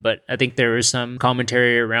But I think there was some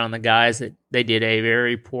commentary around the guys that they did a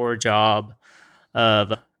very poor job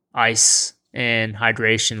of ice and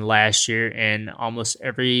hydration last year, and almost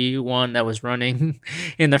everyone that was running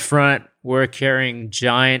in the front were carrying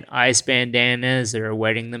giant ice bandanas that are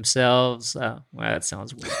wetting themselves. Well, that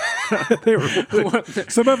sounds weird.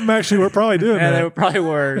 Some of them actually were probably doing that. They probably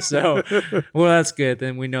were. So, well, that's good.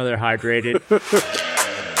 Then we know they're hydrated.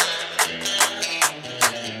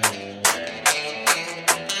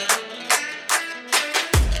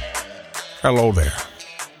 Hello there.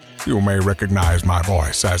 You may recognize my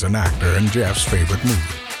voice as an actor in Jeff's favorite movie,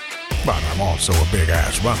 but I'm also a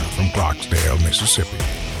big-ass runner from Clarksdale, Mississippi.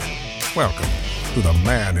 Welcome to the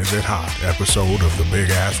Man Is It Hot episode of the Big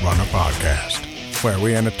Ass Runner podcast, where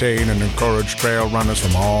we entertain and encourage trail runners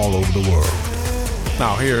from all over the world.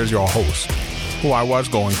 Now here's your host, who I was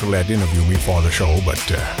going to let interview me for the show, but,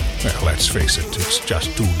 well, let's face it, it's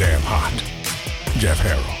just too damn hot. Jeff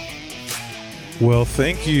Harrell. Well,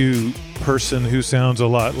 thank you, person who sounds a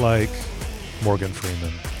lot like Morgan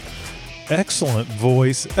Freeman. Excellent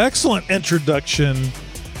voice, excellent introduction.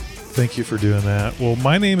 Thank you for doing that. Well,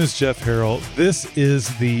 my name is Jeff Harrell. This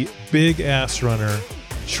is the Big Ass Runner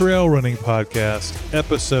Trail Running Podcast,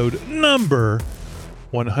 episode number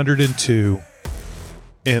 102.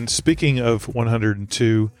 And speaking of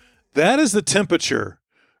 102, that is the temperature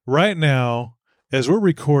right now as we're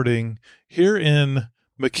recording here in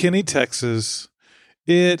McKinney, Texas.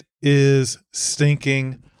 It is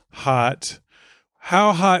stinking hot.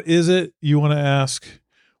 How hot is it, you want to ask?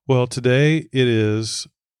 Well, today it is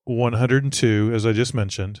 102, as I just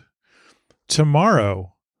mentioned.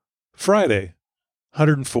 Tomorrow, Friday,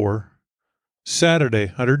 104. Saturday,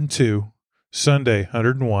 102. Sunday,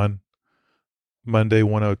 101. Monday,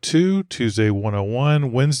 102. Tuesday,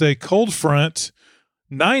 101. Wednesday, cold front,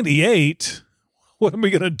 98. What are we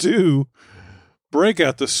going to do? Break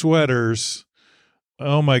out the sweaters.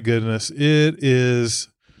 Oh my goodness. It is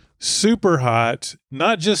super hot,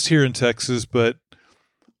 not just here in Texas, but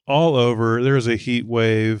all over. There is a heat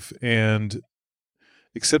wave, and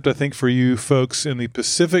except I think for you folks in the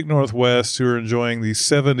Pacific Northwest who are enjoying the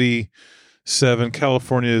 77,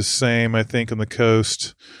 California is same, I think, on the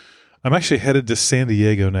coast. I'm actually headed to San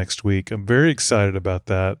Diego next week. I'm very excited about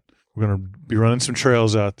that. We're going to be running some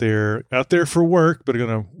trails out there for work, but we're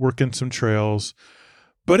going to work in some trails.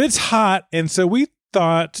 But it's hot, and so we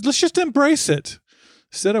thought, let's just embrace it.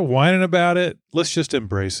 Instead of whining about it, let's just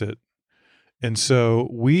embrace it. And so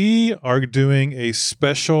we are doing a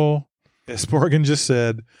special, as Morgan just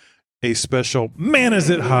said, a special Man Is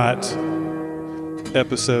It Hot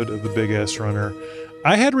episode of the Big Ass Runner.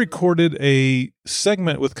 I had recorded a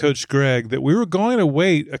segment with Coach Greg that we were going to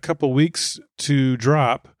wait a couple weeks to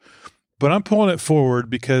drop, but I'm pulling it forward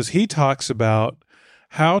because he talks about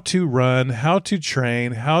how to run, how to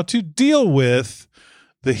train, how to deal with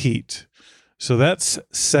the heat. So that's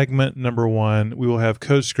segment number one. We will have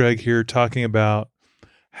Coach Greg here talking about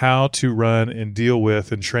how to run and deal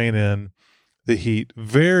with and train in the heat.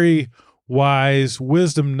 Very wise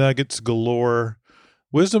wisdom nuggets galore.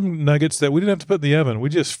 Wisdom nuggets that we didn't have to put in the oven. We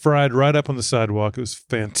just fried right up on the sidewalk. It was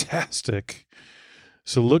fantastic.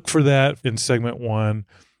 So look for that in segment one.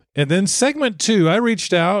 And then segment two, I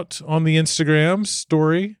reached out on the Instagram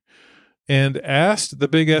story and asked the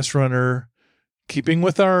Big Ass Runner, keeping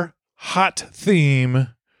with our hot theme,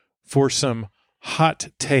 for some hot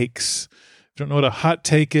takes. If you don't know what a hot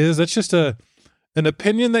take is, that's just an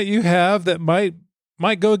opinion that you have that might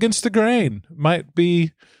go against the grain, might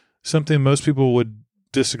be something most people would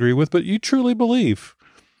disagree with, but you truly believe.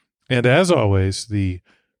 And as always, the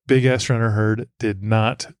Big Ass Runner herd did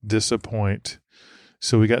not disappoint.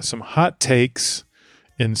 So we got some hot takes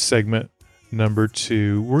in segment number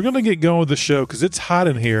two. We're going to get going with the show because it's hot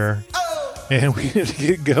in here. And we need to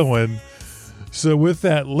get going. So with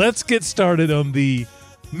that, let's get started on the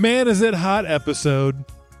Man Is It Hot episode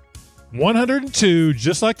 102,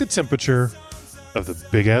 just like the temperature of the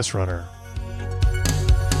Big Ass Runner.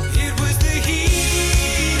 It was the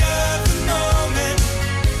heat of the moment,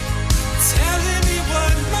 telling me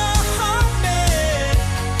what my heart meant.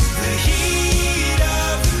 The heat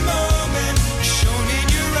of the moment, shone in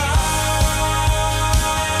your eyes.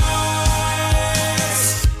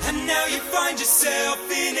 And now you find yourself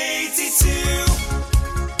in 82.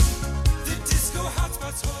 The disco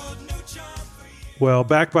hotspots hold no charm for you. Well,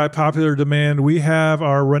 back by popular demand, we have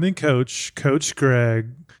our running coach, Coach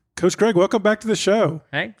Greg. Coach Greg, welcome back to the show.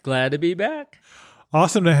 Hey, glad to be back.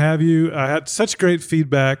 Awesome to have you. I had such great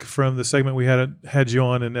feedback from the segment we had you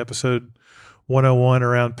on in episode 101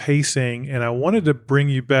 around pacing, and I wanted to bring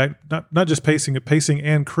you back, not just pacing, but pacing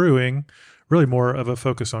and crewing, really more of a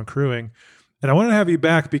focus on crewing. And I want to have you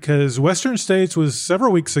back because Western States was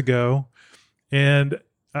several weeks ago. And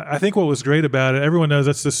I think what was great about it, everyone knows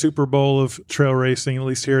that's the Super Bowl of trail racing, at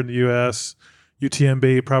least here in the U.S.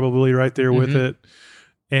 UTMB probably right there with it.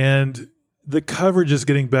 And the coverage is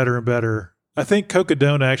getting better and better. I think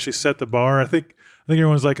Cocodona actually set the bar. I think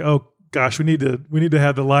everyone's like, oh gosh, we need to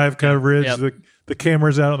have the live coverage. Yep. The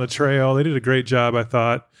cameras out on the trail. They did a great job, I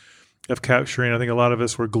thought, of capturing. I think a lot of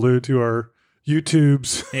us were glued to our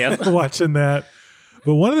YouTubes watching that.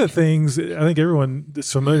 But one of the things I think everyone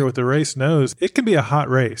that's familiar with the race knows, it can be a hot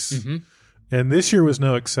race. And this year was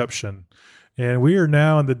no exception. And we are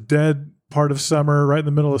now in the dead part of summer, right in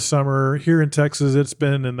the middle of summer. Here in Texas, it's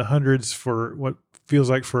been in the hundreds for what feels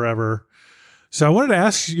like forever. So I wanted to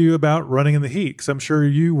ask you about running in the heat, because I'm sure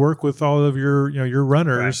you work with all of your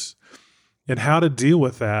runners and how to deal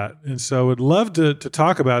with that. And so I would love to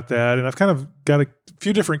talk about that. And I've kind of got a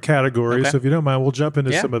few different categories. So if you don't mind, we'll jump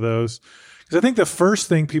into some of those. Because I think the first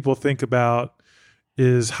thing people think about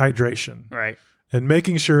is hydration. Right. And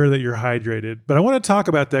making sure that you're hydrated. But I want to talk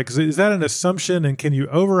about that because is that an assumption, and can you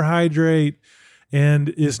overhydrate? And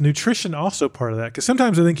is nutrition also part of that? Because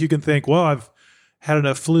sometimes I think you can think, well, I've had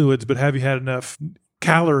enough fluids, but have you had enough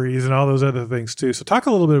calories and all those other things too? So talk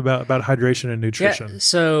a little bit about hydration and nutrition. Yeah,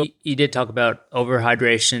 so you did talk about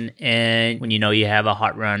overhydration, and when you know you have a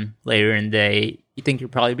hot run later in the day, you think you're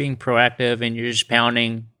probably being proactive and you're just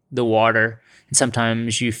pounding the water. And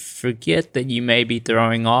sometimes you forget that you may be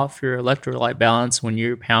throwing off your electrolyte balance when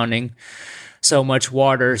you're pounding so much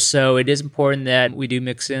water. So it is important that we do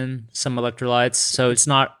mix in some electrolytes. So it's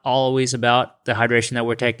not always about the hydration that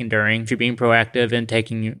we're taking during. If you're being proactive and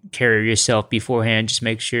taking care of yourself beforehand, just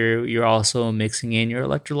make sure you're also mixing in your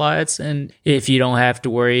electrolytes. And if you don't have to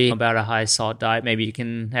worry about a high salt diet, maybe you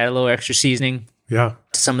can add a little extra seasoning to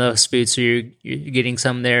some of those foods, so you're getting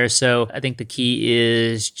some there. So I think the key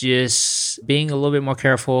is just being a little bit more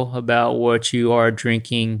careful about what you are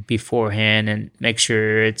drinking beforehand, and make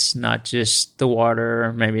sure it's not just the water,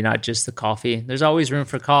 or maybe not just the coffee. There's always room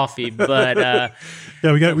for coffee, but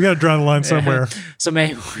we got to draw the line somewhere. So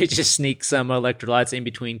maybe we just sneak some electrolytes in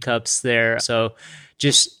between cups there. So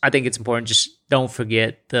I think it's important, just don't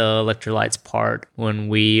forget the electrolytes part when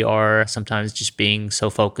we are sometimes just being so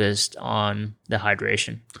focused on the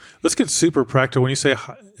hydration. Let's get super practical. When you say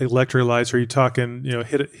electrolytes, are you talking,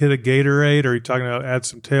 hit a Gatorade? Or are you talking about add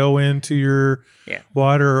some Tailwind to your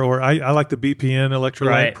water? Or I like the BPN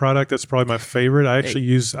electrolyte product. That's probably my favorite. I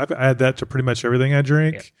add that to pretty much everything I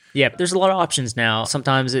drink. Yeah, there's a lot of options now.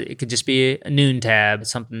 Sometimes it could just be a noon tab,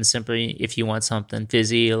 something simply if you want something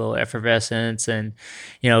fizzy, a little effervescence, and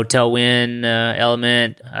Tailwind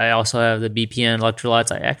element. I also have the BPN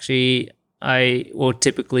electrolytes. I will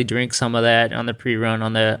typically drink some of that on the pre-run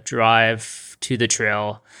on the drive to the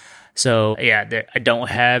trail. So I don't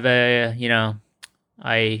have I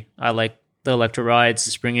like the electrolytes,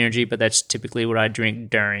 the Spring Energy, but that's typically what I drink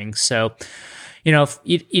during. So if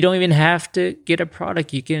you don't even have to get a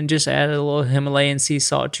product. You can just add a little Himalayan sea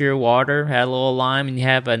salt to your water, add a little lime, and you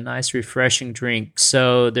have a nice refreshing drink.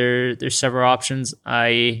 So there's several options.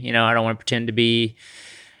 I don't want to pretend to be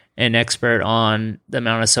an expert on the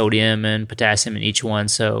amount of sodium and potassium in each one,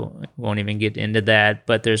 so we won't even get into that.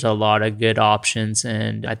 But there's a lot of good options,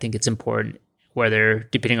 and I think it's important,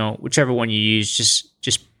 depending on whichever one you use,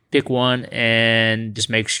 just pick one and just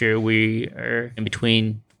make sure we are in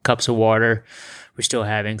between cups of water, we're still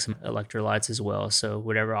having some electrolytes as well. So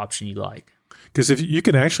whatever option you like. Because if you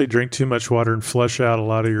can actually drink too much water and flush out a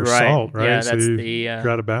lot of your salt, right? Yeah, so that's you're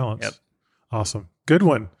out of balance. Yep. Awesome. Good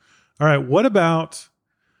one. All right. What about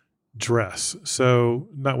dress? So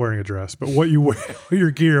not wearing a dress, but what you wear, your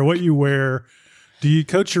gear, what you wear. Do you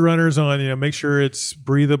coach your runners on, make sure it's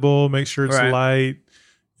breathable, make sure it's light?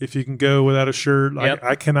 If you can go without a shirt,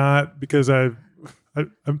 I cannot, because I'm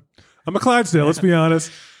a Clydesdale, let's be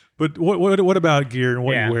honest. But what about gear and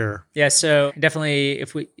what you wear? Yeah, so definitely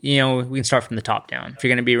if we can start from the top down. If you're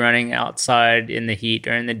going to be running outside in the heat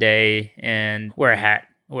during the day, and wear a hat,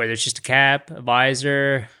 whether it's just a cap, a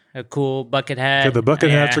visor, a cool bucket hat. Yeah, the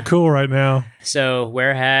bucket hats are cool right now. So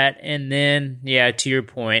wear a hat, and then, to your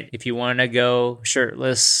point, if you want to go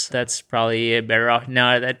shirtless, that's probably a better option.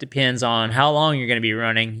 Now, that depends on how long you're going to be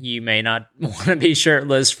running. You may not want to be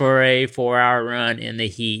shirtless for a 4-hour run in the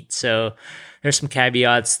heat. So there's some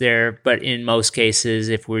caveats there, but in most cases,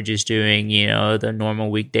 if we're just doing, the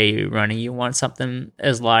normal weekday running, you want something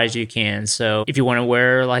as light as you can. So if you want to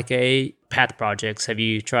wear like a Path Projects, have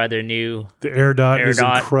you tried their new? The Air Dot is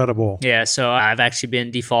incredible. Yeah, so I've actually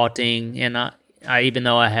been defaulting, and I even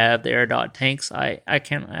though I have the Air Dot tanks, I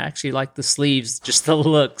can't actually like the sleeves, just the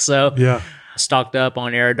look. So stocked up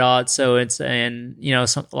on Aerodot. So and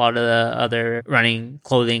a lot of the other running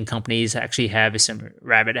clothing companies actually have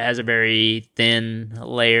Rabbit has a very thin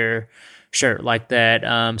layer shirt like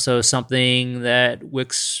that. So something that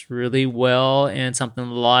wicks really well and something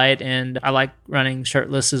light. And I like running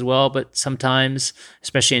shirtless as well, but sometimes,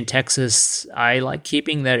 especially in Texas, I like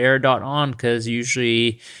keeping that Aerodot on because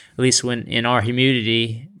usually, at least when in our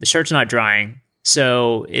humidity, the shirt's not drying.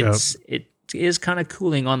 So it is kind of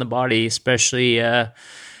cooling on the body, especially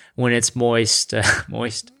when it's moist.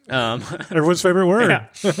 Everyone's favorite word. Yeah.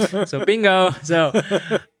 So bingo. So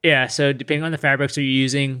so depending on the fabrics you're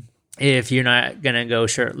using, if you're not going to go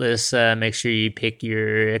shirtless, make sure you pick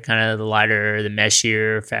your kind of the lighter, the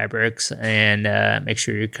meshier fabrics, and make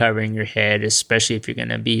sure you're covering your head, especially if you're going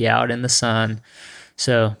to be out in the sun.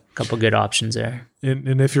 So a couple good options there.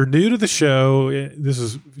 And if you're new to the show, this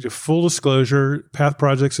is full disclosure. Path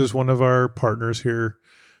Projects is one of our partners here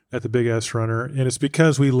at the Big Ass Runner, and it's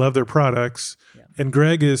because we love their products. Yeah. And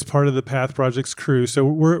Greg is part of the Path Projects crew. So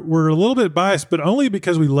we're a little bit biased, but only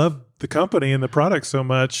because we love the company and the product so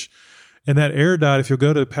much. And that Aerodot, if you'll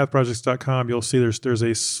go to pathprojects.com, you'll see there's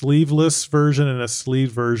a sleeveless version and a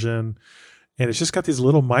sleeved version, and it's just got these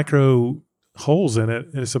little micro holes in it,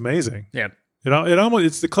 and it's amazing. Yeah,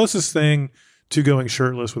 it's the closest thing to going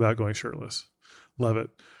shirtless without going shirtless. Love it.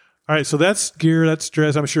 All right, so that's gear, that's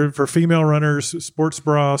dress. I'm sure for female runners, sports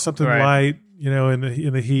bra, something light,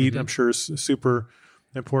 in the heat. I'm sure is super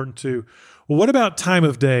important too. Well, what about time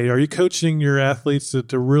of day? Are you coaching your athletes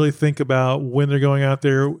to really think about when they're going out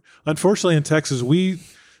there? Unfortunately, in Texas,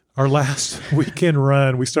 our last weekend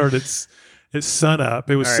run, we started at sun up.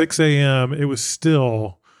 It was 6 a.m. It was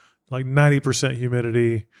still like 90%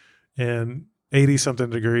 humidity and 80 something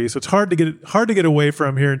degrees. So it's hard to get away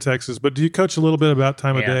from here in Texas. But do you coach a little bit about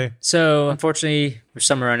time of day? So unfortunately, for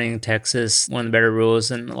summer running in Texas, one of the better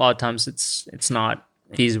rules, and a lot of times it's not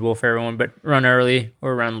feasible for everyone, but run early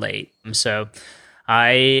or run late. So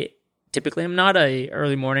I typically am not a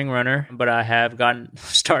early morning runner, but I have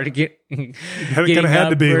started getting up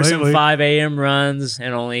to be for lately. Some 5 a.m. runs,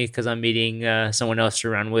 and only because I'm meeting someone else to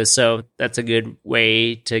run with. So that's a good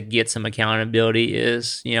way to get some accountability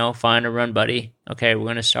is, find a run buddy. Okay, we're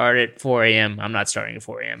going to start at 4 a.m. I'm not starting at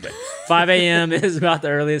 4 a.m., but 5 a.m. is about the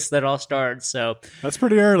earliest that I'll start. So that's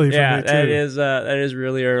pretty early for me too. That is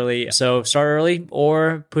really early. So start early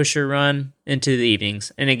or push your run into the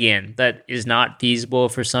evenings. And again, that is not feasible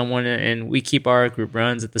for someone. And we keep our group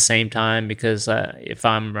runs at the same time because if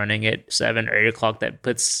I'm running at 7 or 8 o'clock, that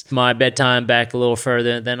puts my bedtime back a little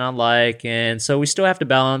further than I like. And so we still have to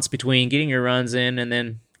balance between getting your runs in and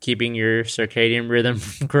then keeping your circadian rhythm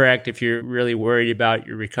correct if you're really worried about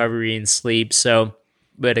your recovery and sleep. So,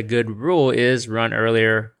 but a good rule is run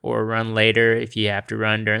earlier or run later. If you have to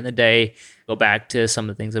run during the day, go back to some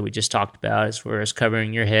of the things that we just talked about as far as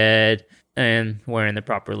covering your head and wearing the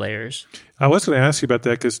proper layers. I was going to ask you about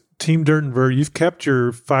that because Team Dirt and Vert, you've kept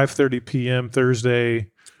your 5:30 p.m. Thursday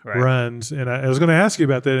runs. And I was going to ask you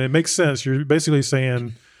about that. And it makes sense. You're basically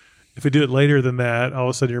saying, if we do it later than that, all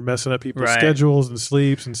of a sudden you're messing up people's schedules and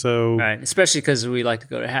sleeps. And so, especially because we like to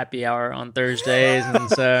go to happy hour on Thursdays. And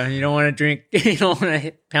so you don't want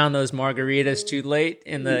to pound those margaritas too late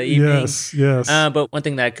in the evening. Yes. But one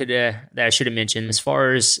thing that I should have mentioned, as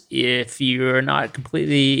far as if you're not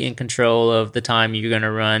completely in control of the time you're going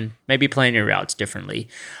to run, maybe plan your routes differently.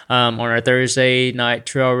 On our Thursday night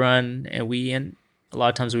trail run, and a lot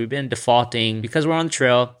of times we've been defaulting because we're on the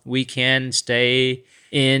trail, we can stay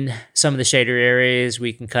in some of the shader areas.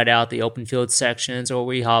 We can cut out the open field sections, or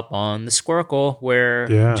we hop on the Squircle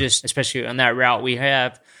where just, especially on that route we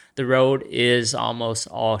have, the road is almost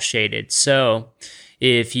all shaded. So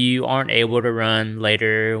if you aren't able to run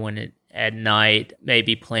later at night,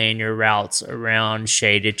 maybe plan your routes around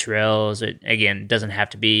shaded trails. It doesn't have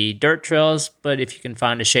to be dirt trails, but if you can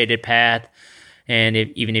find a shaded path, and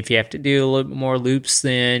even if you have to do a little bit more loops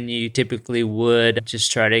than you typically would,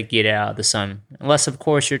 just try to get out of the sun. Unless, of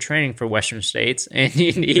course, you're training for Western States and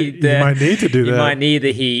you might need to do that. You might need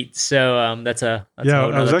the heat. So that's another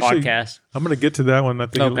podcast. I'm going to get to that one, I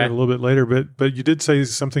think, a little bit later. But you did say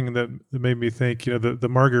something that made me think, the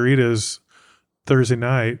margaritas Thursday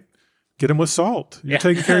night, get them with salt. You're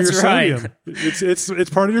taking care of your sodium. It's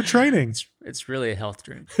part of your training. It's really a health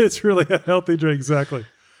drink. It's really a healthy drink, exactly.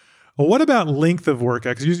 Well, what about length of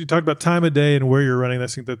workout? Because you talked about time of day and where you're running. I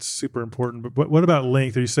think that's super important. But what about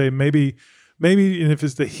length? Or you say maybe maybe, and if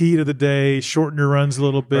it's the heat of the day, shorten your runs a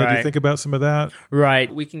little bit. Do you Right. think about some of that?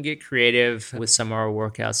 Right. We can get creative with some of our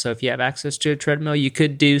workouts. So if you have access to a treadmill, you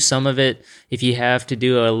could do some of it. If you have to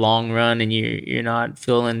do a long run and you're not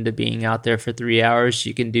feeling to being out there for 3 hours,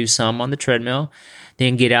 you can do some on the treadmill.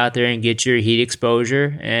 Then get out there and get your heat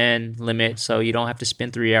exposure and limit. So you don't have to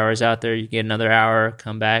spend 3 hours out there. You get another hour,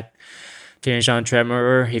 come back, finish on treadmill.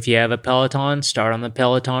 Or if you have a Peloton, start on the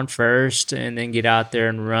Peloton first and then get out there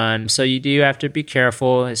and run. So you do have to be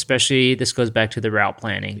careful, especially this goes back to the route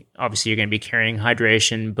planning. Obviously, you're going to be carrying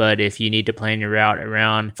hydration, but if you need to plan your route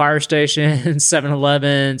around fire stations,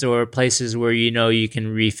 7-Elevens, or places where you know you can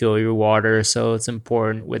refill your water. So it's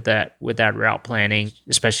important with that route planning,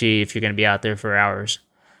 especially if you're going to be out there for hours.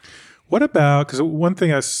 What about, because one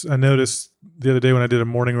thing I noticed the other day when I did a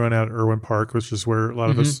morning run out at Irwin Park, which is where a lot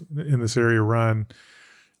of us in this area run,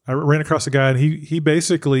 I ran across a guy and he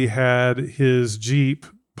basically had his Jeep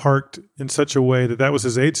parked in such a way that was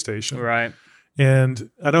his aid station. Right. And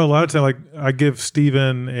I know a lot of time, like I give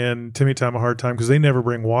Steven and Timmy Time a hard time because they never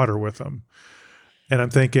bring water with them. And I'm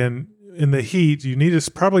thinking in the heat, you need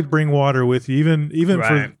to probably bring water with you, even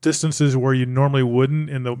for Right. distances where you normally wouldn't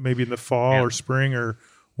maybe in the fall Yeah. or spring or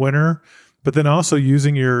winter, but then also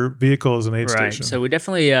using your vehicle as an aid Right. station. So we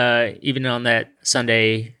definitely, even on that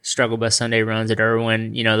Sunday, struggle bus Sunday runs at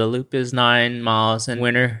Irwin, the loop is 9 miles in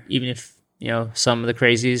winter, even if, some of the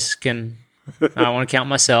crazies can, I want to count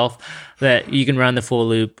myself, that you can run the full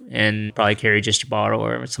loop and probably carry just a bottle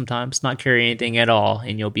or sometimes not carry anything at all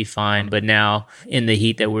and you'll be fine. But now in the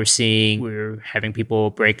heat that we're seeing, we're having people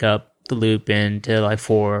break up the loop into like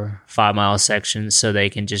 4 or 5 mile sections so they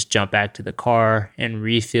can just jump back to the car and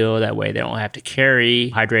refill. That way they don't have to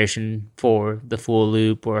carry hydration for the full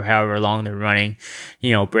loop or however long they're running.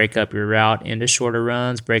 Break up your route into shorter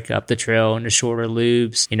runs, break up the trail into shorter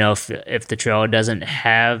loops. If the trail doesn't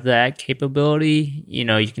have that capability, you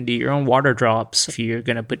can do your own water drops if you're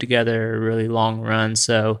going to put together a really long run.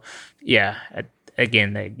 So yeah,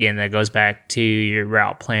 again, that goes back to your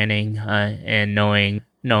route planning and knowing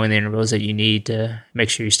the intervals that you need to make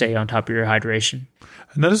sure you stay on top of your hydration.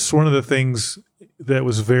 I noticed one of the things that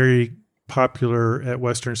was very popular at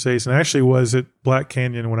Western States, and actually was at Black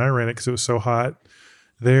Canyon when I ran it because it was so hot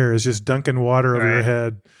there, is just dunking water over your Right.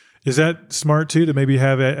 head. Is that smart too, to maybe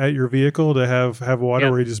have at your vehicle to have water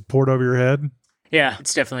Yep. where you just pour it over your head? Yeah,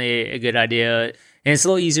 it's definitely a good idea. And it's a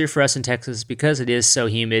little easier for us in Texas because it is so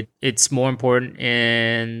humid. It's more important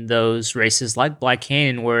in those races like Black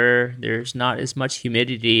Canyon where there's not as much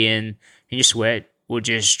humidity and your sweat will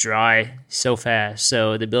just dry so fast.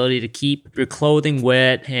 So the ability to keep your clothing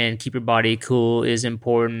wet and keep your body cool is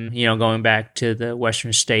important. Going back to the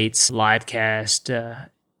Western States live cast,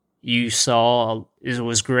 you saw it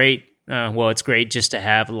was great. It's great just to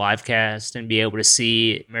have a live cast and be able to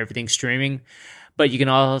see everything streaming. But you can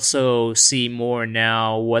also see more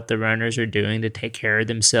now what the runners are doing to take care of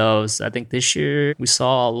themselves. I think this year we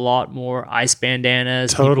saw a lot more ice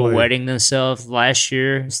bandanas, Totally. people wetting themselves. Last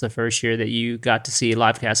year, it's the first year that you got to see a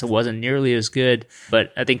live cast. It wasn't nearly as good,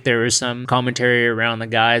 but I think there was some commentary around the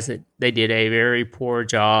guys that they did a very poor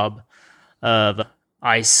job of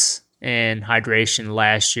ice and hydration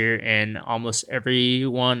last year, and almost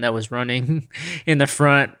everyone that was running in the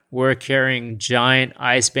front were carrying giant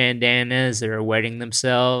ice bandanas. They were wetting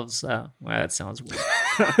themselves. Well, that sounds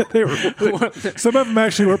weird. They were, some of them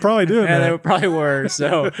actually were probably doing Yeah, that. they probably were.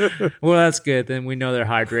 So, well, that's good. Then we know they're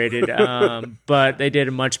hydrated. But they did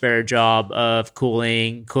a much better job of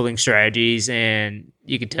cooling strategies, and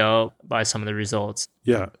you could tell by some of the results.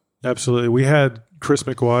 Yeah, absolutely. We had Chris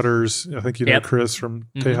McWaters, I think you know Yep. Chris from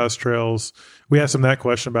Tejas Trails. We asked him that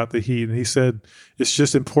question about the heat, and he said it's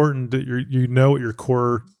just important that you know what your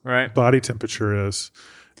core Right. body temperature is,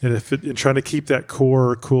 and and trying to keep that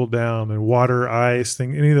core cooled down, and water, ice,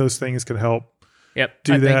 any of those things can help. Yep.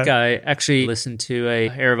 Do I that. think I actually listened to a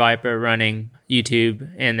Air Viper running YouTube,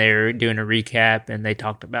 and they were doing a recap, and they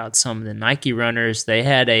talked about some of the Nike runners. They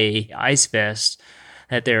had a ice vest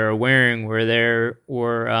that they were wearing where there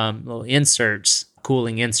were little inserts,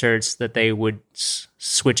 cooling inserts that they would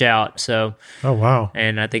switch out. So, Oh wow!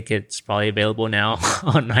 and I think it's probably available now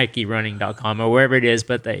on NikeRunning.com or wherever it is,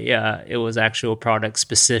 but it was actual product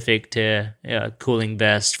specific to cooling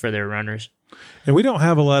vest for their runners. And we don't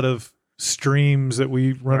have a lot of streams that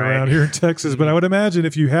we run Right. around here in Texas, but I would imagine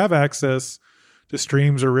if you have access to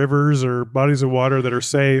streams or rivers or bodies of water that are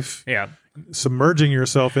safe, Yeah. submerging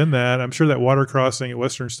yourself in that, I'm sure that water crossing at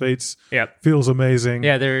Western States Yep. feels amazing.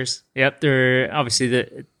 Yeah, there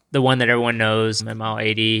obviously the one that everyone knows at mile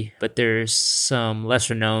 80, but there's some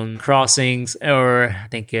lesser known crossings, or I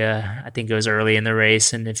think it was early in the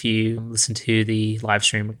race. And if you listen to the live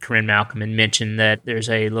stream, Corinne Malcolm and mentioned that there's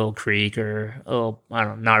a little creek or I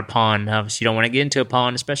don't know, not a pond. Obviously, you don't want to get into a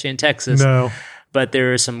pond, especially in Texas. No. But there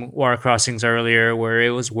were some water crossings earlier where it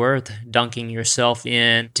was worth dunking yourself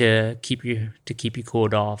in to keep you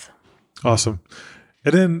cooled off. Awesome.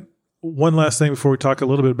 And then one last thing before we talk a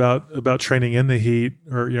little bit about training in the heat,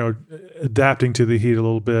 or adapting to the heat a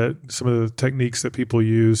little bit, some of the techniques that people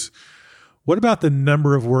use. What about the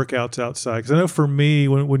number of workouts outside? Because I know for me,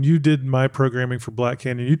 when you did my programming for Black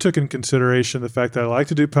Canyon, you took in consideration the fact that I like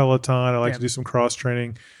to do Peloton, I like to do some cross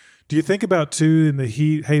training. Do you think about too in the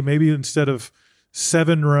heat, hey, maybe instead of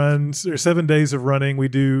 7 runs or 7 days of running, we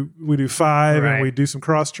do 5 and we do some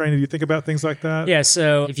cross training? Do you think about things like that? Yeah.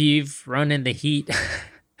 So if you've run in the heat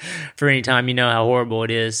for any time, you know how horrible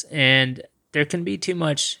it is. And there can be too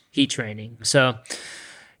much heat training. So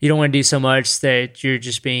you don't want to do so much that you're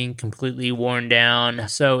just being completely worn down.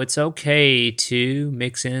 So it's okay to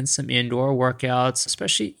mix in some indoor workouts,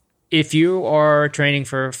 especially if you are training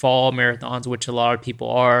for fall marathons, which a lot of people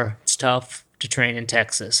are. It's tough to train in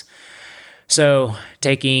Texas. So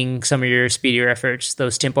taking some of your speedier efforts,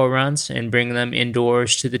 those tempo runs, and bringing them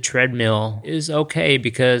indoors to the treadmill is okay,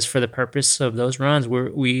 because for the purpose of those runs,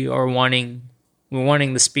 we're wanting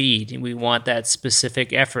the speed, and we want that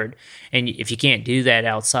specific effort. And if you can't do that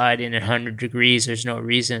outside in 100 degrees, there's no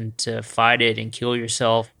reason to fight it and kill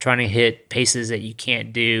yourself trying to hit paces that you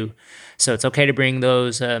can't do. So it's okay to bring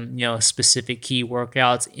those specific key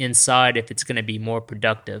workouts inside if it's going to be more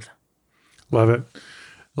productive. Love it.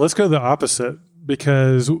 Let's go to the opposite,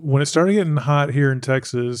 because when it started getting hot here in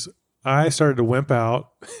Texas, I started to wimp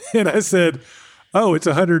out and I said, oh, it's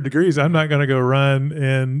 100 degrees. I'm not going to go run.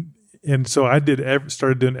 And so I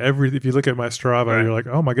started doing everything. If you look at my Strava, you're like,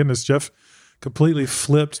 oh my goodness, Jeff completely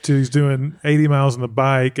flipped to he's doing 80 miles on the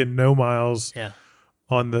bike and no miles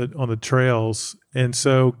on the trails. And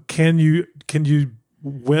so can you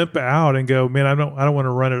wimp out and go, man, I don't want to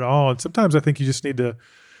run at all? And sometimes I think you just need to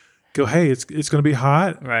go, hey, it's going to be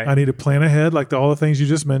hot. Right. I need to plan ahead, like all the things you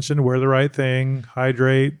just mentioned, wear the right thing,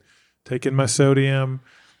 hydrate, take in my sodium,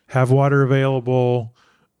 have water available,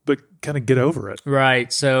 but kind of get over it.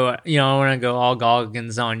 Right. So, I don't want to go all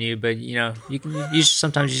Goggins on you, but,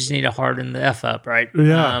 sometimes you just need to harden the F up, right?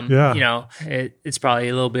 Yeah. It's probably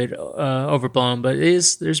a little bit overblown, but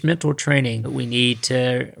there's mental training. We need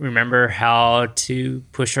to remember how to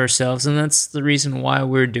push ourselves. And that's the reason why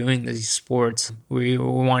we're doing these sports. We're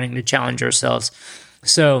wanting to challenge ourselves.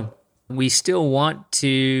 So we still want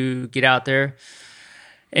to get out there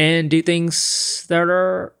and do things that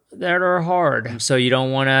are hard. So you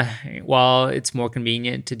don't want to, while it's more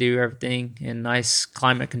convenient to do everything in nice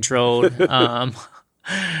climate controlled,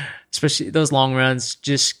 especially those long runs,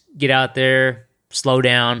 just get out there, slow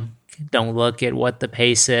down, don't look at what the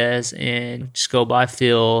pace says, and just go by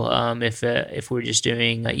feel. If we're just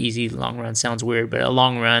doing an easy long run, sounds weird, but a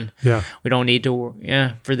long run, we don't need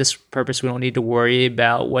to, for this purpose, we don't need to worry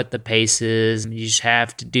about what the pace is. You just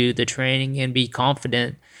have to do the training and be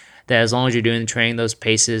confident that as long as you're doing the training, those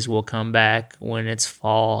paces will come back when it's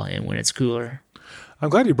fall and when it's cooler. I'm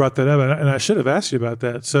glad you brought that up, and I should have asked you about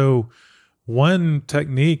that. So one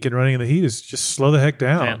technique in running in the heat is just slow the heck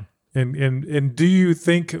down. Yeah. And do you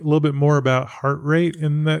think a little bit more about heart rate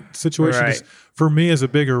in that situation? Right. For me, as a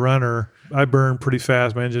bigger runner, I burn pretty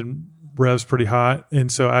fast. My engine revs pretty hot. And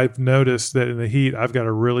so I've noticed that in the heat, I've got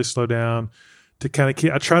to really slow down to kind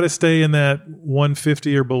of I try to stay in that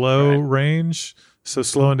 150 or below range. So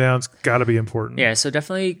slowing down's got to be important. Yeah, so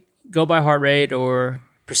definitely go by heart rate or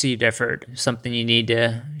perceived effort, something you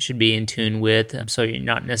should be in tune with. So you're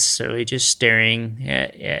not necessarily just staring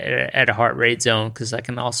at a heart rate zone, because that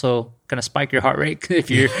can also kind of spike your heart rate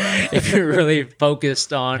if you're really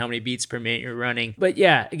focused on how many beats per minute you're running. But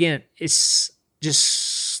yeah, again, it's just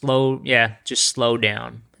slow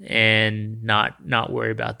down and not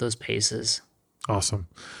worry about those paces. Awesome.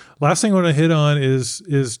 Last thing I want to hit on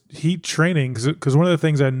is heat training, because one of the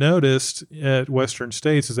things I noticed at Western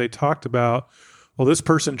States is they talked about, well, this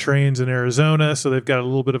person trains in Arizona, so they've got a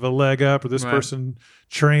little bit of a leg up, or this person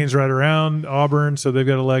trains right around Auburn, so they've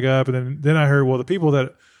got a leg up. And then I heard, well, the people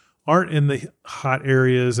that aren't in the hot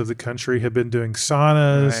areas of the country have been doing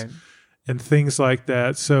saunas and things like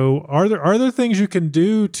that. So are there things you can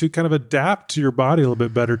do to kind of adapt to your body a little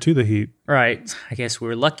bit better to the heat? Right. I guess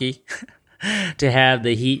we're lucky to have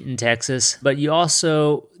the heat in Texas, but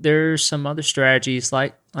there's some other strategies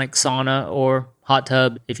like sauna or hot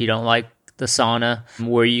tub, if you don't like the sauna,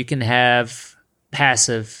 where you can have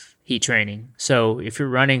passive heat training. So if you're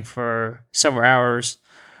running for several hours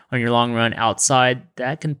on your long run outside,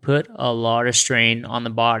 that can put a lot of strain on the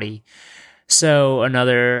body. So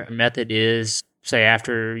another method is, say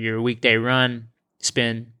after your weekday run,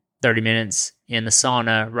 spend 30 minutes in the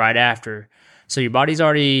sauna right after. So your body's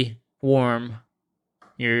already warm,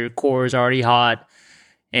 your core is already hot,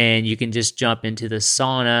 and you can just jump into the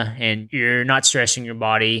sauna and you're not stressing your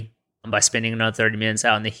body by spending another 30 minutes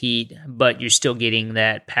out in the heat, but you're still getting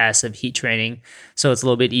that passive heat training. So it's a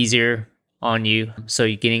little bit easier on you. So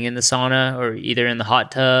you're getting in the sauna or either in the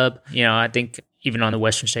hot tub. I think even on the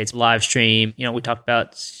Western States live stream, we talked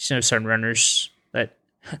about certain runners that,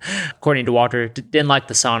 according to Walter, didn't like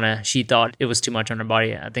the sauna. She thought it was too much on her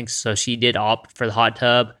body. I think so. She did opt for the hot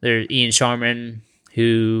tub. There's Ian Sharman,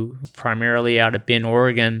 who primarily out of Bend,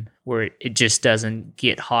 Oregon, where it just doesn't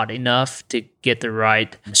get hot enough to get the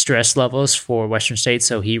right stress levels for Western States.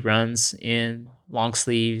 So he runs in long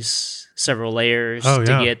sleeves, several layers to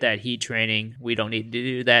get that heat training. We don't need to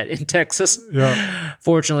do that in Texas,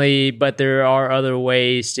 fortunately, but there are other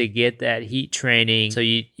ways to get that heat training. So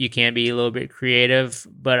you can be a little bit creative,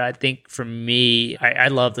 but I think for me, I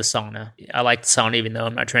love the sauna. I like the sauna even though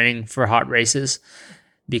I'm not training for hot races,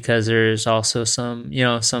 because there's also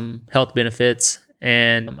some health benefits,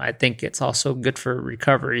 and I think it's also good for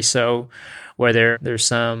recovery. So whether there's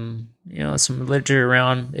some literature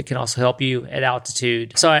around, it can also help you at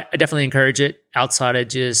altitude. So I definitely encourage it outside of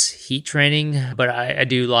just heat training, but I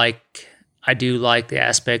do like the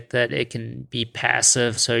aspect that it can be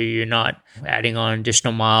passive, so you're not adding on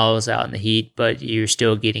additional miles out in the heat, but you're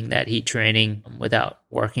still getting that heat training without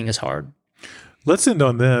working as hard. Let's end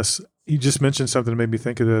on this. You just mentioned something that made me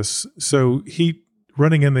think of this. So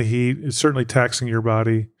running in the heat is certainly taxing your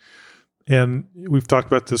body. And we've talked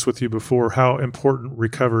about this with you before, how important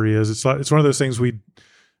recovery is. It's one of those things we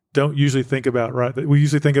don't usually think about, right? We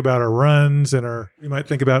usually think about our runs and we might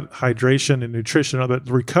think about hydration and nutrition, but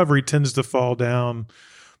recovery tends to fall down.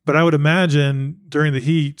 But I would imagine during the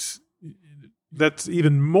heat, that's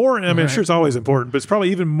even more, I'm sure it's always important, but it's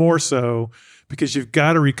probably even more so because you've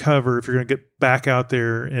got to recover if you're going to get back out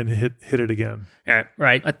there and hit it again. Yeah,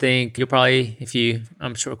 right. I think you'll probably,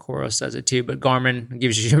 I'm sure Coros does it too, but Garmin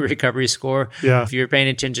gives you a recovery score. Yeah. If you're paying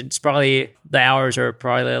attention, it's probably, the hours are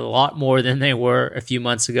probably a lot more than they were a few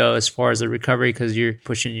months ago as far as the recovery, because you're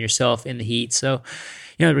pushing yourself in the heat. So,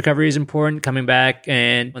 recovery is important, coming back.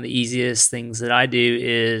 And one of the easiest things that I do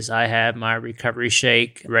is I have my recovery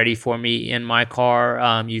shake ready for me in my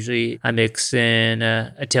car. Usually I mix in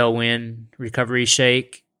a Tailwind recovery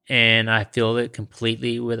shake, and I fill it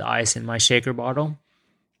completely with ice in my shaker bottle.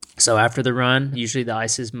 So after the run, usually the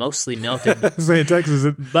ice is mostly melted. Say in Texas,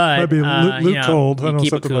 it might be cold. You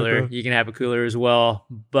keep a cooler. You can have a cooler as well.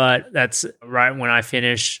 But that's right when I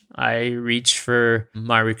finish, I reach for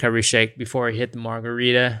my recovery shake before I hit the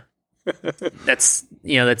margarita. That's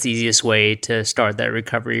the easiest way to start that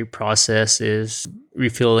recovery process, is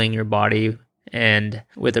refueling your body and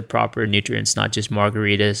with the proper nutrients, not just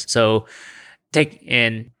margaritas. So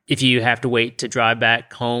if you have to wait to drive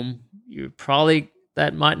back home,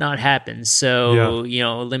 that might not happen. So,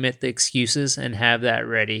 limit the excuses and have that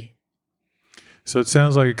ready. So it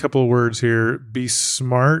sounds like a couple of words here. Be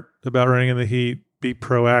smart about running in the heat. Be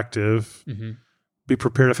proactive. Mm-hmm. Be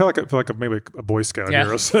prepared. I feel like I'm maybe a Boy Scout here all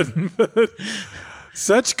of a sudden.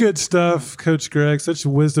 Such good stuff, Coach Greg. Such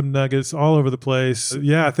wisdom nuggets all over the place.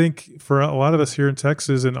 Yeah, I think for a lot of us here in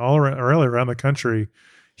Texas and all around the country,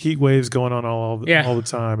 heat waves going on all the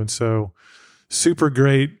time. And so super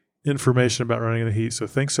great information about running in the heat. So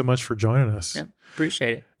thanks so much for joining us. Yeah,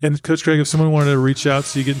 appreciate it. And Coach Greg, if someone wanted to reach out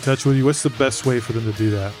so you get in touch with you, what's the best way for them to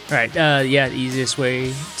do that? All right. The easiest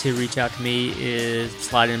way to reach out to me is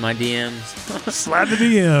slide in my DMs. Slide the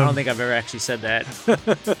DM. I don't think I've ever actually said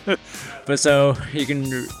that. But so you can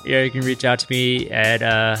reach out to me at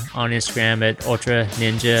on Instagram at Ultra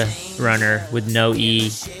Ninja Runner with no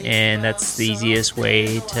E, and that's the easiest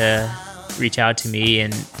way to reach out to me.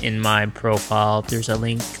 And in my profile, there's a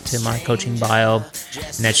link to my coaching bio,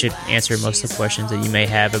 and that should answer most of the questions that you may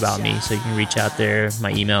have about me. So you can reach out there.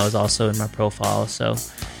 My email is also in my profile, so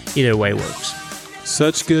either way works.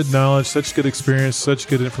 Such good knowledge, such good experience, such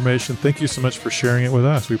good information. Thank you so much for sharing it with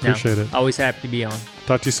us. We appreciate it. Always happy to be on.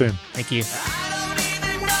 Talk to you soon. Thank you.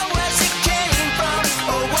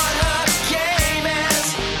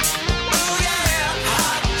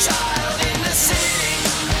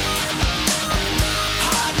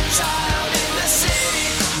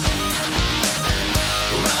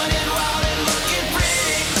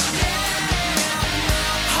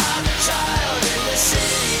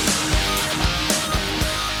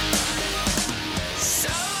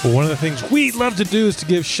 Well, one of the things we love to do is to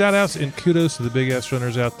give shout outs and kudos to the big ass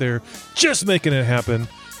runners out there just making it happen.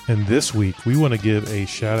 And this week, we want to give a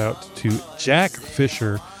shout out to Jack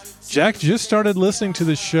Fisher. Jack just started listening to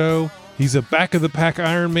the show. He's a back of the pack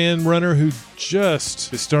Ironman runner who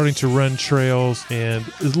just is starting to run trails and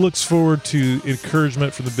looks forward to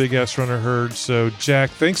encouragement from the Big Ass Runner herd. So,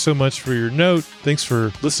 Jack, thanks so much for your note. Thanks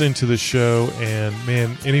for listening to the show. And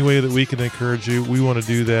man, any way that we can encourage you, we want to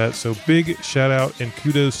do that. So big shout out and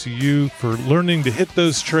kudos to you for learning to hit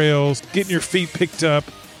those trails, getting your feet picked up.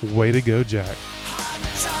 Way to go, Jack.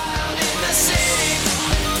 Child in the city,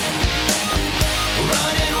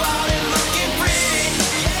 running wild and looking pretty.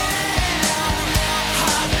 Yeah,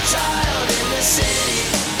 hot child in the city.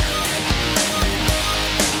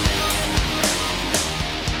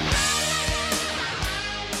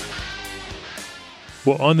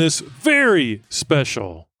 Well, on this very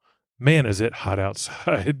special, man, is it hot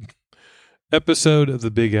outside episode of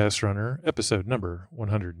the Big Ass Runner, episode number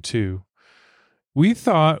 102, we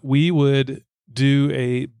thought we would do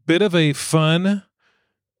a bit of a fun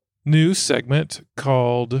new segment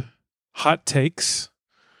called Hot Takes.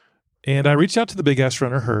 And I reached out to the Big Ass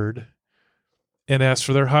Runner herd and asked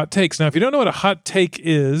for their hot takes. Now, if you don't know what a hot take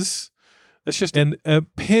is, that's just an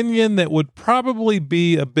opinion that would probably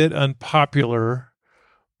be a bit unpopular,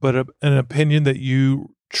 but an opinion that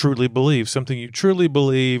you truly believe, something you truly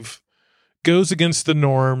believe goes against the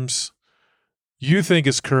norms, you think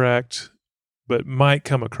is correct, but might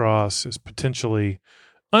come across as potentially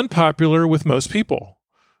unpopular with most people.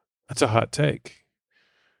 That's a hot take.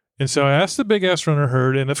 And so I asked the Big Ass Runner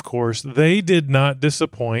herd, and of course, they did not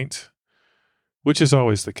disappoint, which is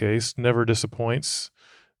always the case. Never disappoints,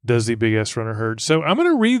 does the Big Ass Runner herd. So I'm going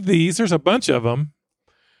to read these. There's a bunch of them.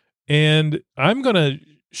 And I'm going to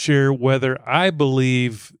share whether I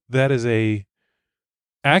believe that is a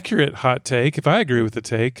accurate hot take, if I agree with the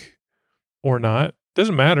take or not.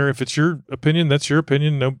 Doesn't matter. If it's your opinion, that's your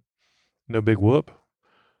opinion. No big whoop.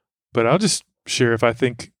 But I'll just share if I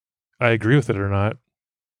think I agree with it or not.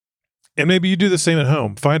 And maybe you do the same at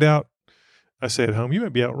home. Find out. I say at home, you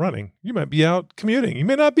might be out running. You might be out commuting. You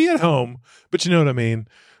may not be at home, but you know what I mean.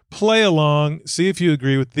 Play along. See if you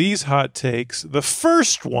agree with these hot takes. The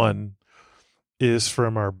first one is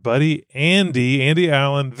from our buddy Andy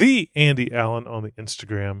Allen, the Andy Allen on the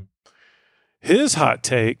Instagram. His hot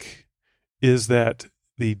take is that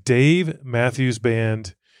the Dave Matthews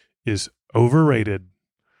Band is overrated.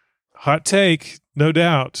 Hot take, no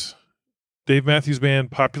doubt. Dave Matthews Band,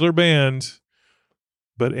 popular band.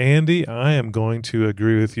 But Andy, I am going to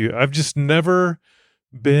agree with you. I've just never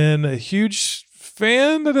been a huge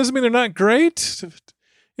fan. That doesn't mean they're not great.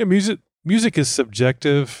 You know, music is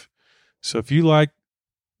subjective. So if you like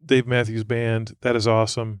Dave Matthews Band, that is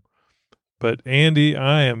awesome. But Andy,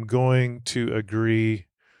 I am going to agree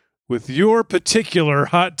with your particular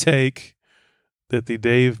hot take that the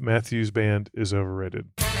Dave Matthews Band is overrated.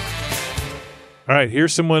 All right,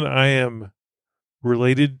 here's someone I am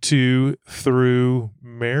related to through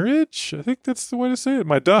marriage. I think that's the way to say it.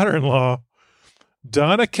 My daughter-in-law,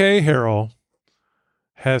 Donna K. Harrell,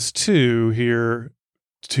 has two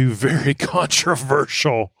very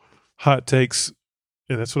controversial hot takes.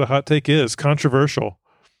 And that's what a hot take is, controversial.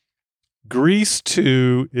 Grease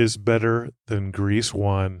 2 is better than Grease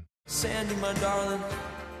 1. Sandy, my darling,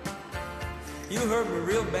 you hurt me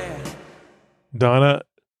real bad. Donna,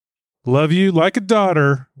 love you like a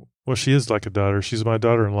daughter. Well, she is like a daughter. She's my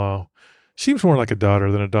daughter-in-law. She seems more like a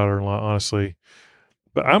daughter than a daughter-in-law, honestly.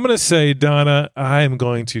 But I'm going to say, Donna, I am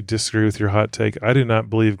going to disagree with your hot take. I do not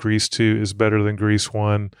believe Grease 2 is better than Grease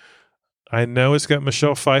 1. I know it's got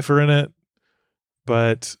Michelle Pfeiffer in it,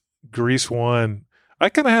 but Grease 1, I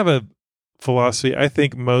kind of have a philosophy. I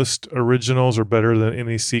think most originals are better than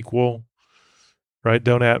any sequel, right?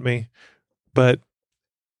 Don't at me. But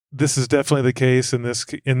this is definitely the case in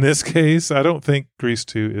this case. I don't think Grease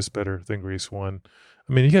 2 is better than Grease 1.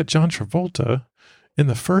 I mean, you got John Travolta in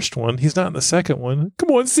the first one. He's not in the second one. Come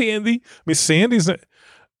on, Sandy. I mean, Sandy's not.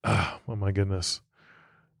 Oh my goodness.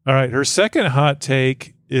 All right. Her second hot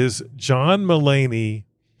take is John Mulaney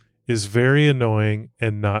is very annoying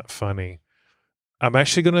and not funny. I'm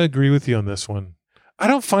actually going to agree with you on this one. I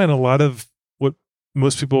don't find a lot of what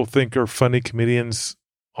most people think are funny comedians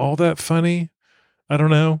all that funny. I don't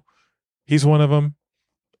know. He's one of them.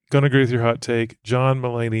 Going to agree with your hot take. John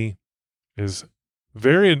Mulaney is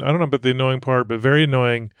very, I don't know about the annoying part, but very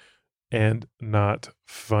annoying and not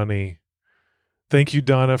funny. Thank you,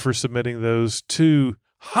 Donna, for submitting those two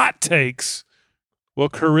hot takes. Well,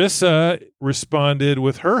 Carissa responded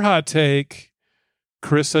with her hot take.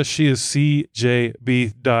 Carissa, she is cjb.health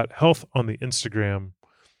on the Instagram.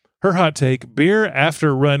 Her hot take, beer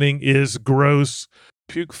after running is gross.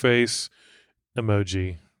 Puke face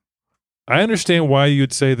emoji. I understand why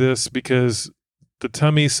you'd say this, because the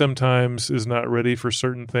tummy sometimes is not ready for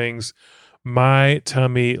certain things. My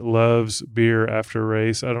tummy loves beer after a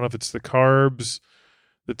race. I don't know if it's the carbs,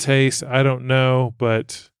 the taste, I don't know,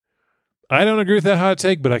 but I don't agree with that hot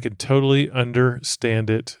take, but I can totally understand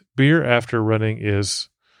it. Beer after running is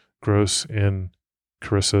gross in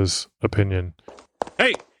Carissa's opinion.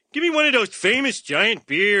 Hey, give me one of those famous giant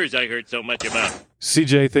beers I heard so much about.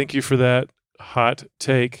 CJ, thank you for that hot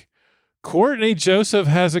take. Courtney Joseph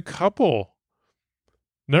has a couple.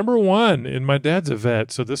 Number one, and my dad's a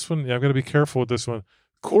vet, so this one, I've got to be careful with this one.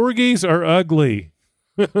 Corgis are ugly.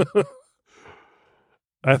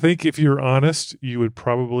 I think if you're honest, you would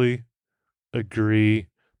probably agree.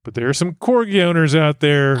 But there are some Corgi owners out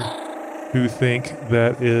there who think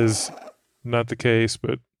that is not the case.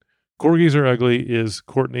 But Corgis are ugly is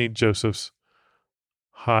Courtney Joseph's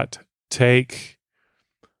hot take.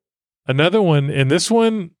 Another one, and this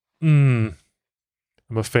one, I'm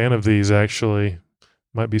a fan of these, actually.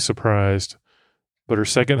 Might be surprised. But her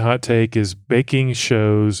second hot take is baking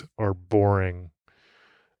shows are boring.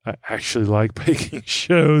 I actually like baking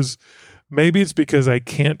shows. Maybe it's because I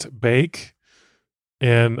can't bake.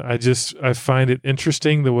 And I find it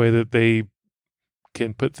interesting the way that they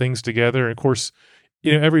can put things together. And of course,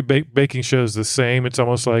 every baking show is the same. It's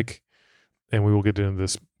almost like, and we will get into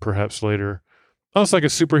this perhaps later, almost like a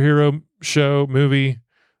superhero show movie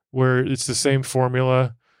where it's the same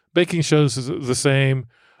formula. Baking shows is the same.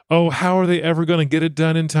 Oh, how are they ever going to get it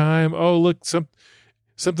done in time? Oh, look,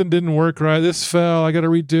 something didn't work right. This fell. I got to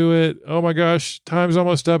redo it. Oh my gosh, time's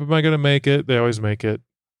almost up. Am I going to make it? They always make it.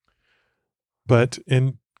 But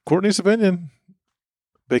in Courtney's opinion,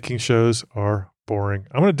 baking shows are boring.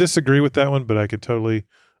 I'm going to disagree with that one, but I can totally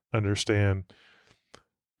understand.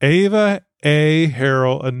 Ava A.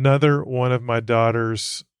 Harrell, another one of my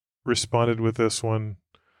daughters, responded with this one.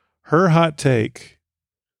 Her hot take: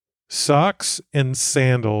 socks and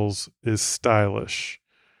sandals is stylish.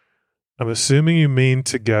 I'm assuming you mean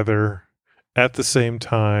together at the same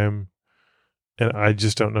time, and I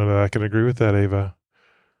just don't know that I can agree with that, Ava.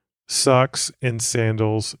 Socks and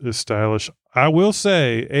sandals is stylish. I will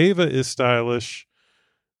say Ava is stylish,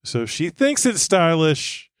 so she thinks it's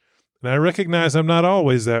stylish, and I recognize I'm not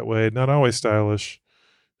always that way, not always stylish.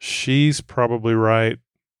 She's probably right.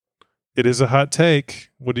 It is a hot take.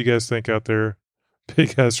 What do you guys think out there?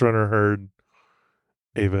 Big Ass Runner Herd.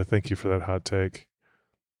 Ava, thank you for that hot take.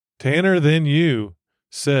 Tanner Than You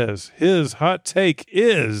says his hot take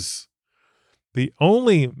is the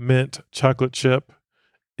only mint chocolate chip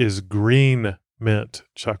is green mint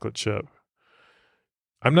chocolate chip.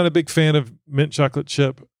 I'm not a big fan of mint chocolate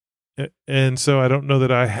chip, and so I don't know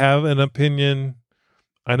that I have an opinion.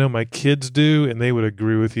 I know my kids do, and they would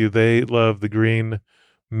agree with you. They love the green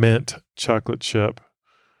mint chocolate chip,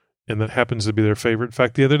 and that happens to be their favorite. In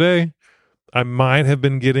fact, the other day, I might have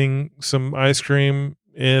been getting some ice cream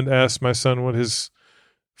and asked my son what his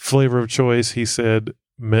flavor of choice. He said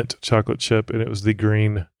mint chocolate chip, and it was the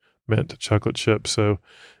green mint chocolate chip. So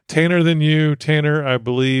Tanner Than You, Tanner, I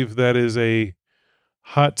believe that is a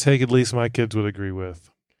hot take at least my kids would agree with.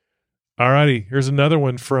 All righty, here's another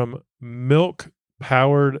one from Milk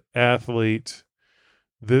Powered Athlete.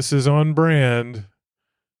 This is on brand.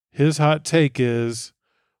 His hot take is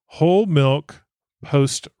whole milk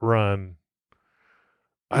post run.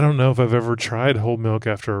 I don't know if I've ever tried whole milk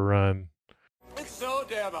after a run. It's so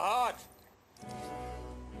damn hot.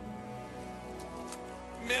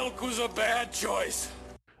 Milk was a bad choice.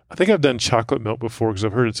 I think I've done chocolate milk before because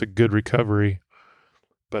I've heard it's a good recovery.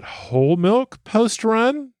 But whole milk post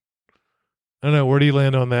run? I don't know. Where do you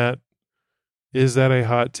land on that? Is that a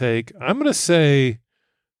hot take? I'm going to say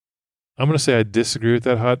I disagree with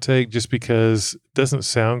that hot take just because it doesn't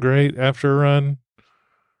sound great after a run.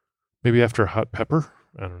 Maybe after a hot pepper?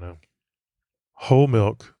 I don't know. Whole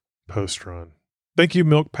milk post run. Thank you,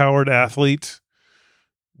 Milk Powered Athlete.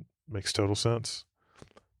 Makes total sense.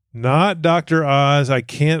 Not Dr. Oz. I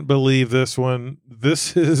can't believe this one.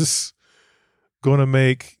 This is going to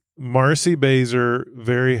make Marcy Baser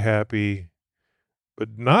very happy.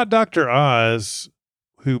 But not Dr. Oz,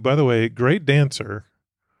 who, by the way, great dancer.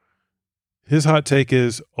 His hot take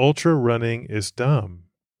is ultra running is dumb.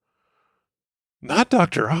 Not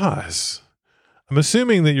Dr. Oz. I'm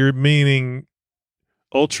assuming that you're meaning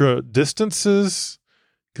ultra distances,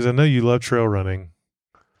 because I know you love trail running.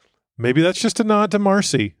 Maybe that's just a nod to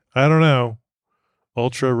Marcy. I don't know.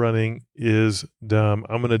 Ultra running is dumb.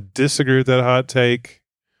 I'm going to disagree with that hot take.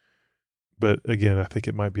 But again, I think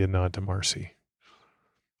it might be a nod to Marcy.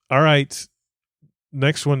 All right.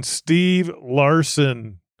 Next one, Steve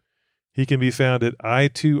Larson. He can be found at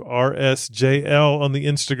I2RSJL on the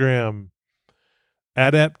Instagram.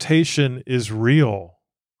 Adaptation is real.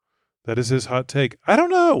 That is his hot take. I don't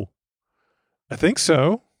know. I think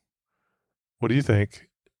so. What do you think?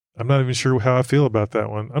 I'm not even sure how I feel about that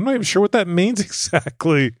one. I'm not even sure what that means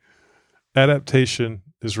exactly. Adaptation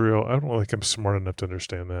is real. I don't think I'm smart enough to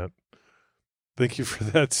understand that. Thank you for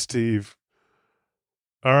that, Steve.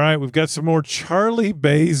 All right, we've got some more. Charlie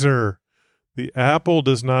Baser. The apple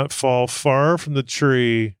does not fall far from the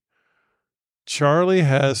tree. Charlie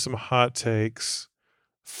has some hot takes.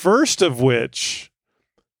 First of which,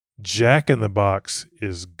 Jack in the Box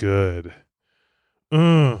is good.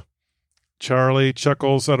 Charlie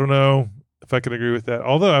chuckles. I don't know if I can agree with that.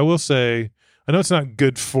 Although I will say, I know it's not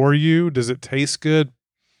good for you. Does it taste good?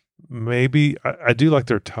 Maybe. I do like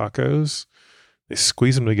their tacos. They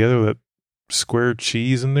squeeze them together with that square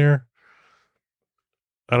cheese in there.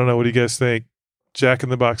 I don't know. What do you guys think? Jack in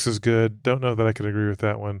the Box is good. Don't know that I can agree with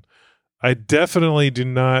that one. I definitely do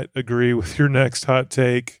not agree with your next hot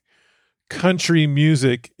take. Country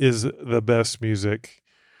music is the best music.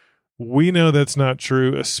 We know that's not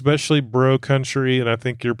true, especially bro country, and I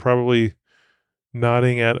think you're probably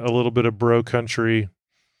nodding at a little bit of bro country.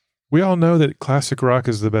 We all know that classic rock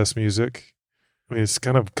is the best music. I mean, it's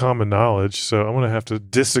kind of common knowledge, so I'm going to have to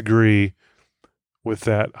disagree with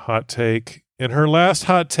that hot take. And her last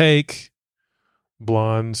hot take,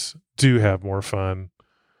 blondes do have more fun.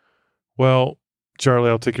 Well, Charlie,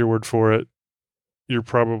 I'll take your word for it. You're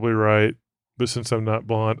probably right. But since I'm not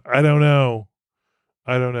blonde, I don't know.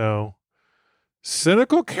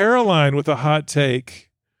 Cynical Caroline with a hot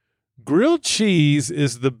take. Grilled cheese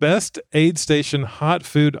is the best aid station hot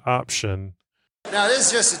food option. Now, this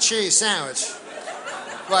is just a cheese sandwich.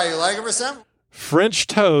 Why, you like it or something? French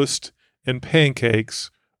toast and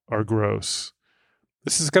pancakes are gross.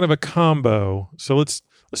 This is kind of a combo. So let's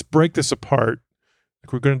break this apart.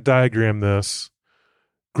 We're going to diagram this.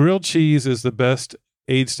 Grilled cheese is the best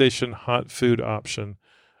aid station hot food option.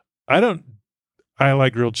 I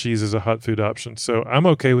like grilled cheese as a hot food option, so I'm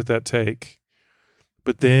okay with that take.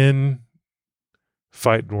 But then,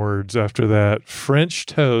 fighting words after that. French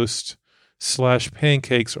toast /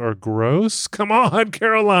 pancakes are gross? Come on,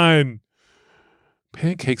 Caroline.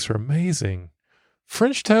 Pancakes are amazing.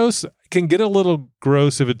 French toast can get a little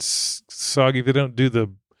gross if it's soggy, if they don't do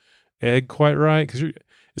the egg quite right. Because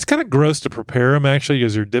it's kind of gross to prepare them, actually,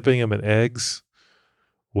 because you're dipping them in eggs.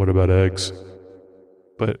 What about eggs?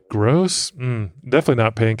 But gross? Definitely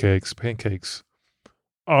not pancakes. Pancakes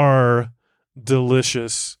are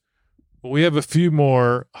delicious. We have a few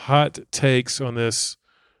more hot takes on this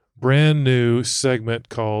brand new segment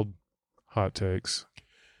called Hot Takes.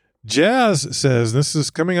 Jazz says, this is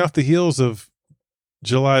coming off the heels of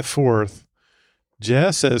July 4th.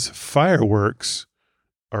 Jazz says fireworks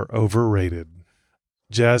are overrated.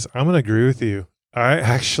 Jazz, I'm going to agree with you.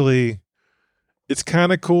 It's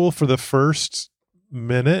kind of cool for the first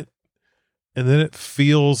minute, and then it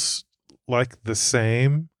feels like the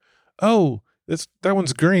same. Oh, that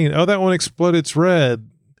one's green. Oh, that one exploded. It's red.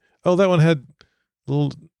 Oh, that one had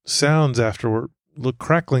little sounds afterward, little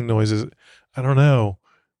crackling noises. I don't know.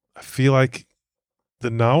 I feel like the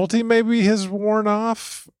novelty maybe has worn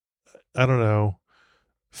off. I don't know.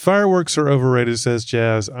 Fireworks are overrated, says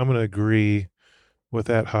Jazz. I'm going to agree with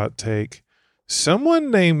that hot take.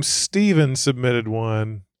 Someone named Steven submitted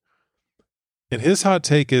one, and his hot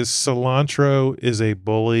take is cilantro is a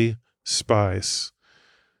bully spice.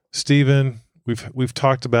 Steven, we've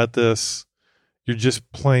talked about this. You're just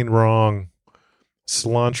plain wrong.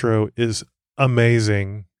 Cilantro is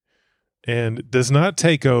amazing and does not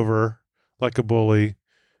take over like a bully.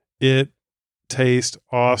 It tastes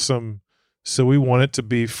awesome. So we want it to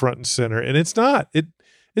be front and center, and it's not.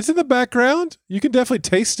 It's in the background. You can definitely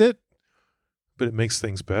taste it, but it makes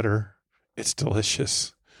things better. It's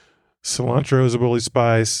delicious. Cilantro is a bully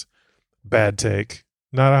spice. Bad take.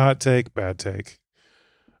 Not a hot take, bad take.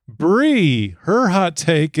 Bree, her hot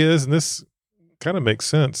take is, and this kind of makes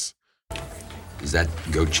sense. Is that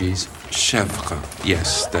goat cheese? Chèvre.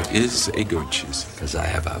 Yes, that is a goat cheese. Because I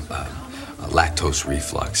have a lactose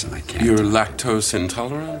reflux and I can't. You're lactose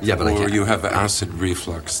intolerant? Yeah, but I Or can't. you have acid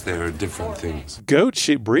reflux. They're different things. Goat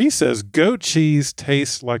cheese. Bree says goat cheese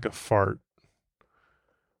tastes like a fart.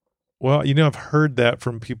 Well, I've heard that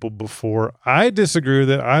from people before. I disagree with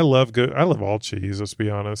it. I love all cheese, let's be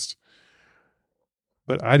honest.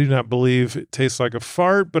 But I do not believe it tastes like a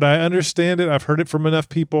fart, but I understand it. I've heard it from enough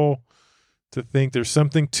people to think there's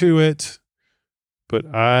something to it. But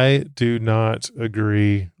I do not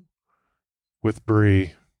agree with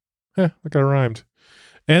Bree. Look, I rhymed.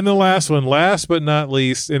 And the last one, last but not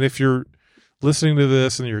least, and if you're listening to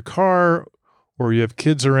this in your car or you have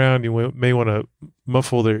kids around, you may want to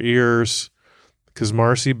muffle their ears. because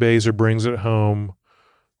Marcy Baser brings it home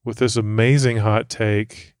with this amazing hot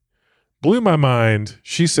take. Blew my mind.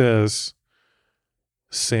 She says,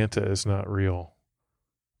 Santa is not real.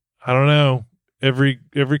 I don't know. Every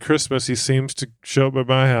Christmas he seems to show up at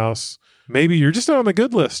my house. Maybe you're just not on the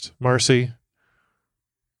good list, Marcy.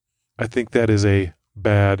 I think that is a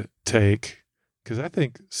bad take because I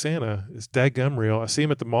think Santa is dadgum real. I see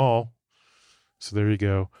him at the mall. So there you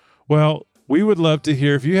go. Well, we would love to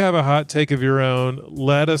hear if you have a hot take of your own.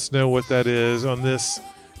 Let us know what that is on this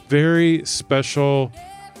very special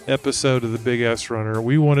episode of the Big Ass Runner.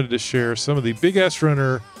 We wanted to share some of the Big Ass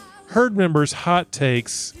Runner herd members' hot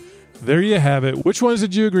takes. There you have it. Which ones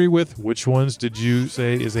did you agree with? Which ones did you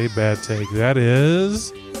say is a bad take? That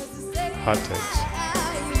is hot takes.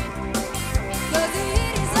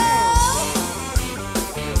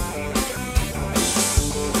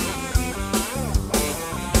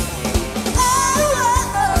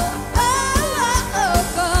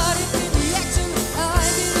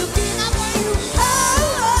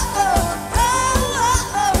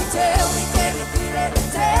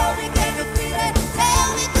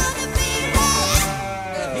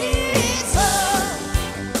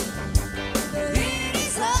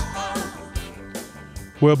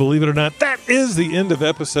 Well, believe it or not, that is the end of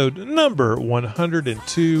episode number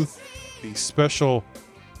 102, the special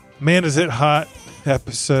Man Is It Hot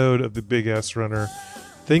episode of the Big Ass Runner.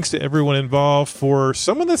 Thanks to everyone involved for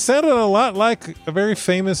someone that sounded a lot like a very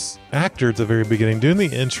famous actor at the very beginning, doing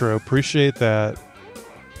the intro. Appreciate that.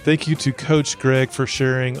 Thank you to Coach Greg for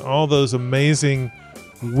sharing all those amazing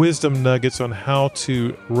wisdom nuggets on how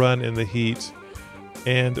to run in the heat.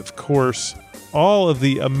 And, of course, all of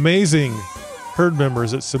the amazing herd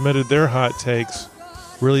members that submitted their hot takes.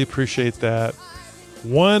 Really appreciate that.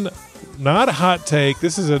 One not a hot take,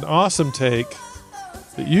 this is an awesome take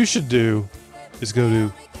that you should do, is go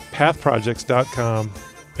to pathprojects.com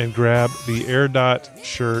and grab the Air Dot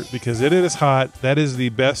shirt because it is hot. That is the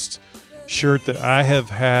best shirt that I have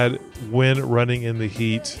had when running in the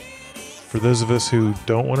heat. For those of us who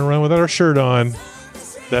don't want to run without our shirt on,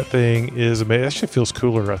 that thing is amazing. It actually feels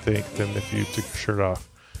cooler, I think, than if you took your shirt off.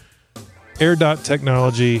 Air Dot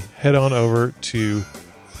Technology, head on over to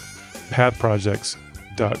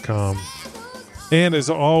pathprojects.com. And as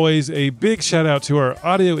always, a big shout out to our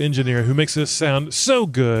audio engineer who makes this sound so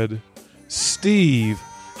good, Steve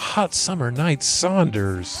Hot Summer Night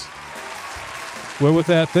Saunders. Well, with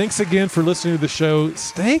that, thanks again for listening to the show.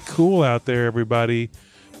 Stay cool out there, everybody.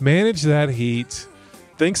 Manage that heat.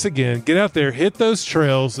 Thanks again. Get out there, hit those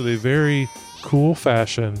trails in a very cool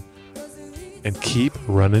fashion, and keep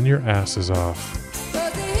running your asses off.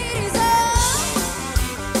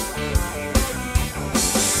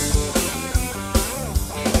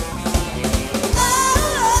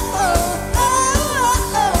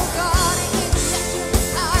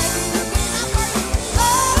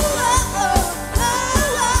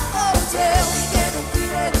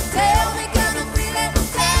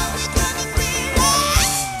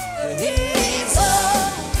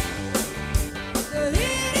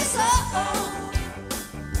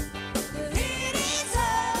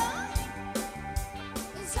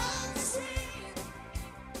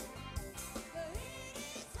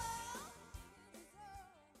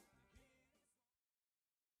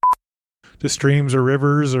 To streams or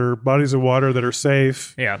rivers or bodies of water that are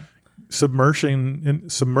safe. Yeah. Submerging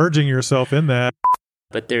yourself in that.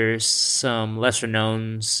 But there's some lesser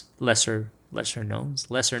known. Well,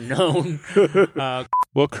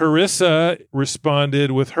 Carissa responded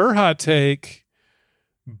with her hot take.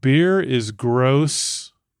 Beer is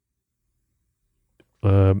gross.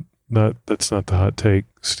 That's not the hot take,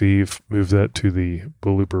 Steve. Move that to the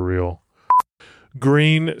blooper reel.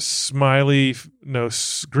 Green frowny,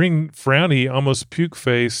 almost puke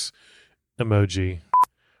face emoji.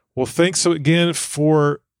 Well, thanks again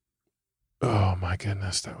for... Oh, my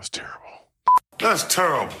goodness, that was terrible. That's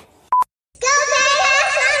terrible.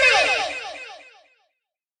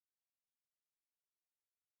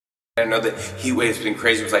 I know that heat wave's been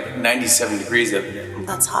crazy. It was like 97 degrees up.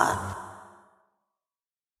 That's hot.